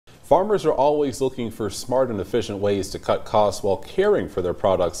Farmers are always looking for smart and efficient ways to cut costs while caring for their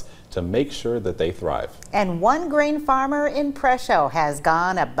products to make sure that they thrive. And one grain farmer in Presho has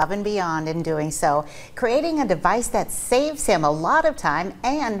gone above and beyond in doing so, creating a device that saves him a lot of time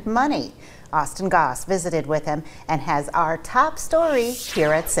and money. Austin Goss visited with him and has our top story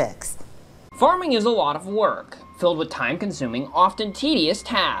here at 6. Farming is a lot of work, filled with time-consuming, often tedious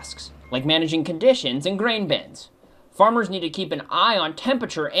tasks, like managing conditions in grain bins. Farmers need to keep an eye on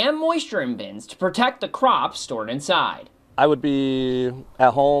temperature and moisture in bins to protect the crops stored inside. I would be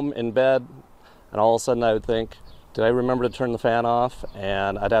at home in bed, and all of a sudden I would think, did I remember to turn the fan off?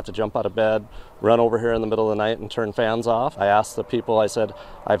 And I'd have to jump out of bed, run over here in the middle of the night and turn fans off. I asked the people, I said,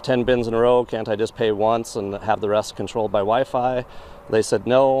 I have 10 bins in a row, can't I just pay once and have the rest controlled by Wi-Fi? They said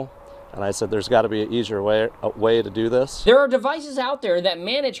no. And I said, there's got to be an easier way to do this. There are devices out there that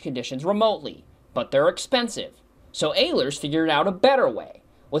manage conditions remotely, but they're expensive. So Ehlers figured out a better way,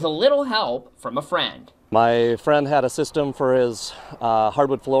 with a little help from a friend. My friend had a system for his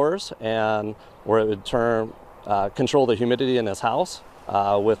hardwood floors, and where it would control the humidity in his house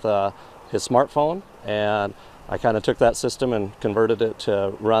with his smartphone. And I kind of took that system and converted it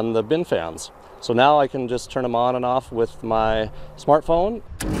to run the bin fans. So now I can just turn them on and off with my smartphone.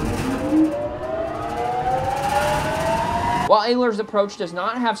 While Ehlers' approach does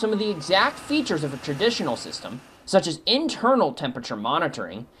not have some of the exact features of a traditional system, such as internal temperature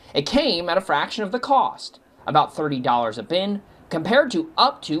monitoring, it came at a fraction of the cost, about $30 a bin, compared to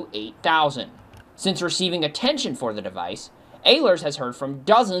up to $8,000. Since receiving attention for the device, Ehlers has heard from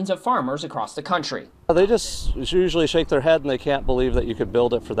dozens of farmers across the country. They just usually shake their head and they can't believe that you could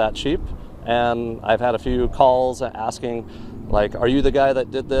build it for that cheap. And I've had a few calls asking, like, are you the guy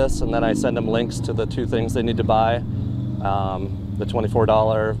that did this? And then I send them links to the two things they need to buy. The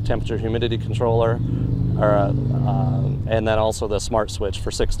 $24 temperature humidity controller, and then also the smart switch for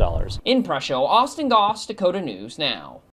 $6. In Presho, Austin Goss, Dakota News Now.